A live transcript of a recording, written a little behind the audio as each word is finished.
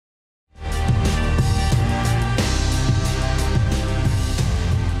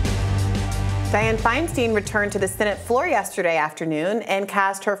Dianne Feinstein returned to the Senate floor yesterday afternoon and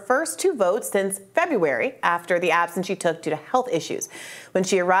cast her first 2 votes since February after the absence she took due to health issues. When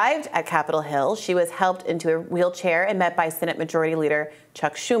she arrived at Capitol Hill, she was helped into a wheelchair and met by Senate Majority Leader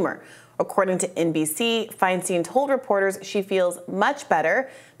Chuck Schumer. According to NBC, Feinstein told reporters she feels much better,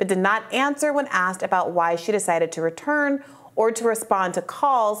 but did not answer when asked about why she decided to return or to respond to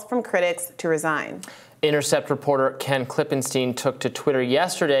calls from critics to resign. Intercept reporter Ken Klippenstein took to Twitter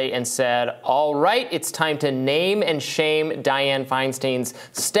yesterday and said, all right, it's time to name and shame Dianne Feinstein's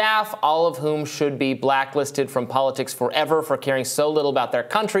staff, all of whom should be blacklisted from politics forever for caring so little about their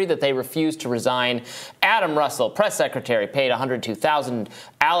country that they refuse to resign. Adam Russell, press secretary, paid $102,000.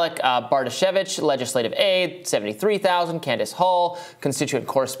 Alec Bardashevich, legislative aide, $73,000. Candace Hall, constituent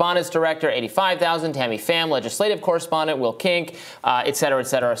correspondence director, $85,000. Tammy Pham, legislative correspondent. Will Kink, et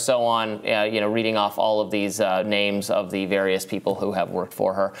cetera, so on. Reading off all of these names of the various people who have worked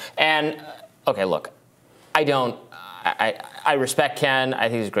for her. And okay, look, I respect Ken. I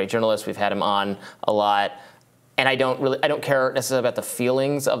think he's a great journalist. We've had him on a lot. And I don't care necessarily about the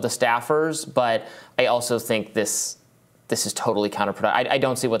feelings of the staffers, but I also think this is totally counterproductive. I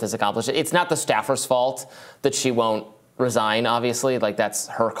don't see what this accomplishes. It's not the staffers' fault that she won't resign, obviously. Like, that's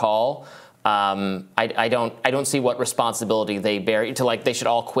her call. I don't see what responsibility they bear to, like, they should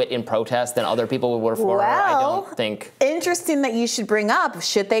all quit in protest, then other people would work for her. I don't think. Interesting that you should bring up,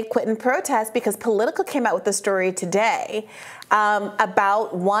 should they quit in protest? Because Politico came out with the story today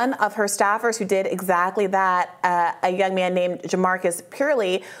about one of her staffers who did exactly that, a young man named Jamarcus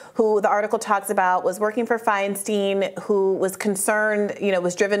Purley, who the article talks about was working for Feinstein, who was concerned,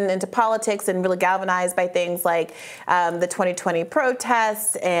 was driven into politics and really galvanized by things like the 2020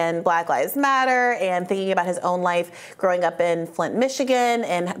 protests and Black Lives Matter, and thinking about his own life growing up in Flint, Michigan,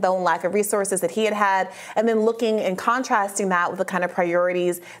 and the own lack of resources that he had, and then looking and contrasting that with the kind of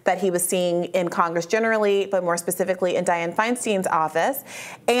priorities that he was seeing in Congress generally, but more specifically in Dianne Feinstein's office.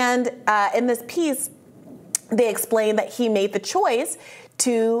 And in this piece, they explained that he made the choice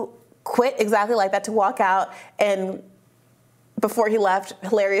to quit exactly like that, to walk out, and before he left,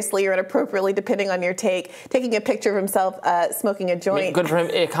 hilariously or inappropriately, depending on your take, taking a picture of himself smoking a joint. I mean, good for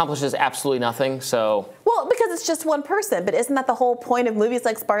him. It accomplishes absolutely nothing, so. Well, because it's just one person, but isn't that the whole point of movies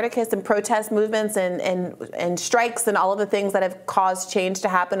like Spartacus and protest movements and strikes and all of the things that have caused change to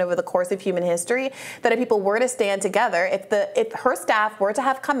happen over the course of human history? That if people were to stand together, if her staff were to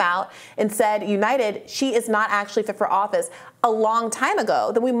have come out and said, united, she is not actually fit for office a long time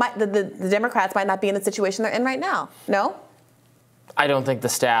ago, then the Democrats might not be in the situation they're in right now. No? I don't think the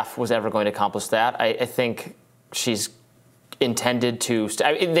staff was ever going to accomplish that. I think she's intended to.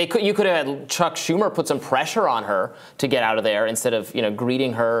 You could have had Chuck Schumer put some pressure on her to get out of there instead of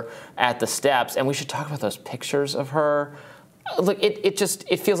greeting her at the steps. And we should talk about those pictures of her. Look,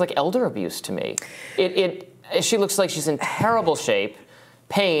 it feels like elder abuse to me. She looks like she's in terrible shape,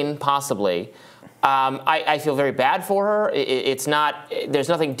 pain possibly. I feel very bad for her. There's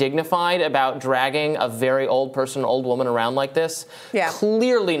nothing dignified about dragging a very old person, old woman around like this. Yeah.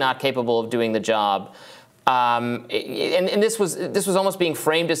 Clearly not capable of doing the job. And this was almost being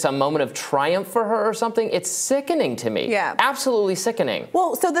framed as some moment of triumph for her or something. It's sickening to me. Yeah. Absolutely sickening.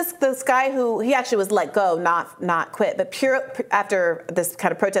 Well, so this guy he actually was let go, not quit, but after this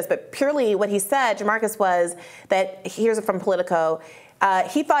kind of protest, but purely what he said, Jamarcus, was that, here's from Politico,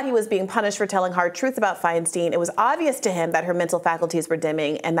 he thought he was being punished for telling hard truths about Feinstein. It was obvious to him that her mental faculties were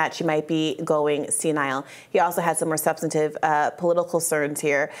dimming and that she might be going senile. He also had some more substantive political concerns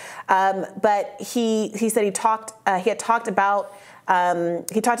here. But he said he had talked about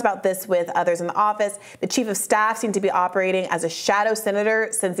this with others in the office. The chief of staff seemed to be operating as a shadow senator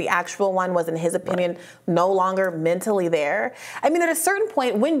since the actual one was, in his opinion, no longer mentally there. I mean, at a certain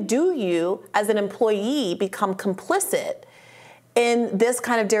point, when do you, as an employee, become complicit in this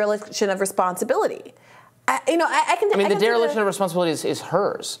kind of dereliction of responsibility? The dereliction of responsibility is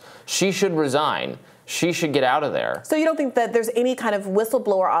hers. She should resign. She should get out of there. So you don't think that there's any kind of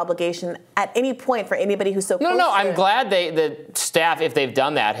whistleblower obligation at any point for anybody who's so close? No. I'm glad the staff, if they've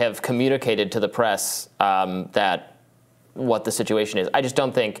done that, have communicated to the press that what the situation is. I just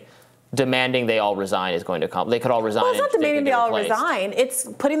don't think demanding they all resign is going to accomplish. They could all resign. Well, it's not demanding they all resign. It's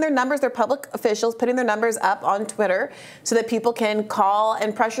putting their numbers, their public officials, putting their numbers up on Twitter so that people can call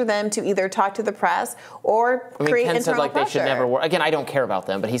and pressure them to either talk to the press or create Ken internal said, like, pressure. they should never work. Again, I don't care about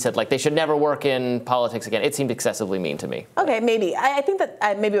them, but he said, like, they should never work in politics again. It seemed excessively mean to me. Okay, maybe. I think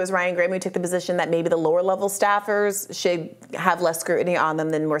that maybe it was Ryan Graham who took the position that maybe the lower level staffers should have less scrutiny on them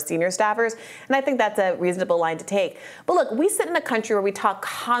than more senior staffers. And I think that's a reasonable line to take. But look, we sit in a country where we talk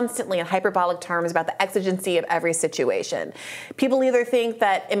constantly in hyperbolic terms about the exigency of every situation. People either think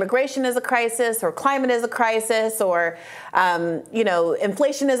that immigration is a crisis, or climate is a crisis, or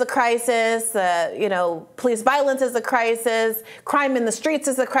inflation is a crisis, police violence is a crisis, crime in the streets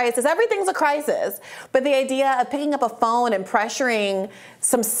is a crisis. Everything's a crisis. But the idea of picking up a phone and pressuring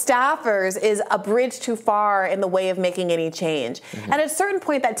some staffers is a bridge too far in the way of making any change. And at a certain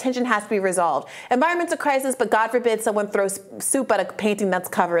point, that tension has to be resolved. Environment's a crisis, but God forbid someone throws soup at a painting that's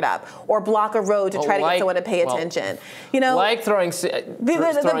covered up, or block a road to try to get someone to pay attention. Like throwing soup at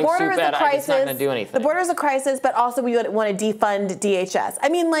it's not going to do anything. The border is a crisis, but also we want to defund DHS. I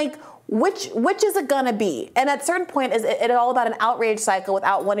mean, which is it gonna be? And at a certain point, is it all about an outrage cycle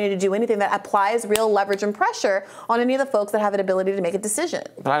without wanting to do anything that applies real leverage and pressure on any of the folks that have an ability to make a decision?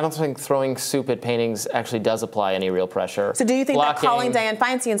 But I don't think throwing soup at paintings actually does apply any real pressure. So do you think that calling Dianne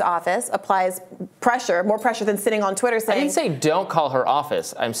Feinstein's office applies pressure, more pressure than sitting on Twitter saying... I didn't say don't call her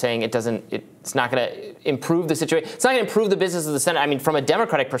office. I'm saying it's not going to improve the situation. It's not going to improve the business of the Senate. I mean, from a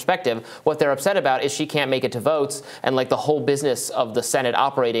Democratic perspective, what they're upset about is she can't make it to votes, and the whole business of the Senate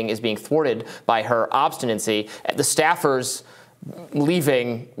operating is being thwarted by her obstinacy. The staffers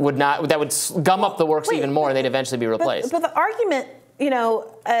leaving would gum up the works even more, and they'd eventually be replaced. But the argument,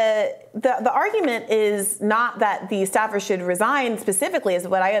 the argument is not that the staffers should resign specifically, is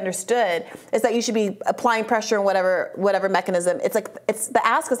what I understood, is that you should be applying pressure in whatever mechanism. It's the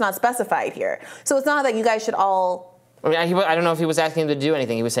ask is not specified here, so it's not that you guys should all. I mean, I don't know if he was asking them to do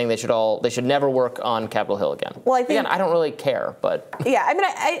anything. He was saying they should never work on Capitol Hill again. Well, I think, again, I don't really care, but yeah, I mean,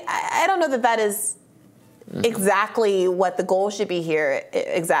 I don't know that is exactly what the goal should be here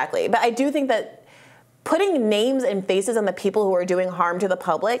exactly, but I do think that putting names and faces on the people who are doing harm to the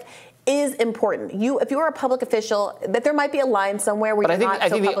public is important. If you're a public official, that there might be a line somewhere where I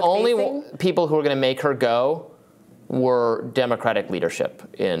think the only people who are going to make her go were Democratic leadership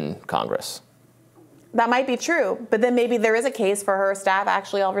in Congress. That might be true, but then maybe there is a case for her staff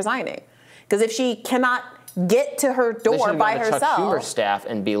actually all resigning. Because if she cannot get to her door by herself... Chuck Schumer's staff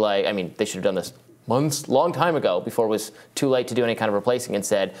and be like, I mean, they should have done this long time ago before it was too late to do any kind of replacing, and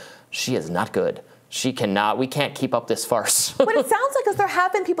said, she is not good. We can't keep up this farce. But it sounds like there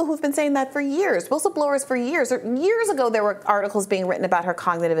have been people who've been saying that for years, whistleblowers for years. Years ago, there were articles being written about her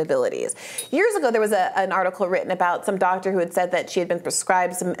cognitive abilities. Years ago, there was an article written about some doctor who had said that she had been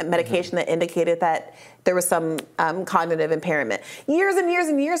prescribed some medication that indicated that there was some cognitive impairment. Years and years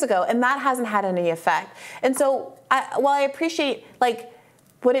and years ago, and that hasn't had any effect. And so, while I appreciate,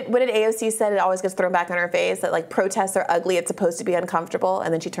 what did AOC said? It always gets thrown back on her face that protests are ugly. It's supposed to be uncomfortable,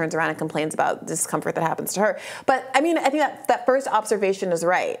 and then she turns around and complains about discomfort that happens to her. But I mean, I think that first observation is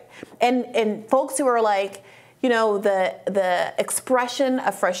right. And folks who are the expression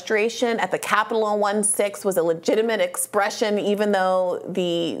of frustration at the Capitol on 1/6 was a legitimate expression, even though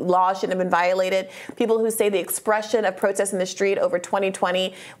the law shouldn't have been violated. People who say the expression of protest in the street over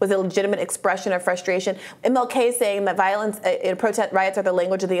 2020 was a legitimate expression of frustration. MLK saying that violence in protest riots are the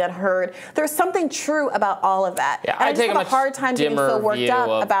language of the unheard. There's something true about all of that. Yeah, and I just have a hard time getting so worked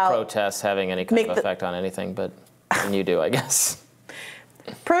up about protests having any kind of effect on anything, but you do, I guess.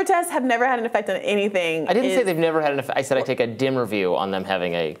 Protests have never had an effect on anything. I didn't say they've never had an effect. I said I take a dimmer view on them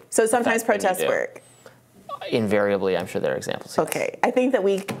having a. So sometimes protests work. Invariably, I'm sure there are examples. Okay, I think that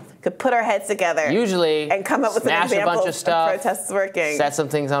we could put our heads together. Usually, and come up with some examples of protests working. Set some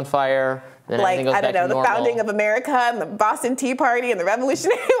things on fire. Then the founding of America and the Boston Tea Party and the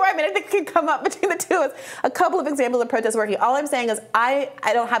Revolutionary War. I mean, I think it could come up between the two of us. A couple of examples of protests working. All I'm saying is I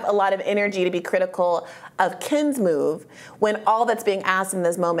don't have a lot of energy to be critical of Ken's move when all that's being asked in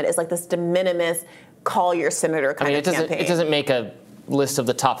this moment is this de minimis call your senator kind of campaign. It doesn't make a list of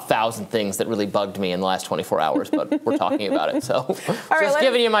the top 1,000 things that really bugged me in the last 24 hours, but we're talking about it, so just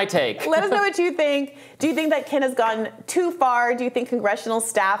giving you my take. Let us know what you think. Do you think that Ken has gone too far? Do you think congressional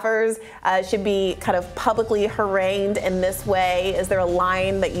staffers should be kind of publicly harangued in this way? Is there a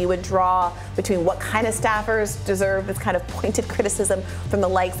line that you would draw between what kind of staffers deserve this kind of pointed criticism from the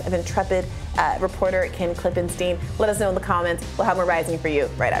likes of intrepid reporter Ken Klippenstein? Let us know in the comments. We'll have more Rising for you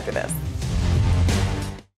right after this.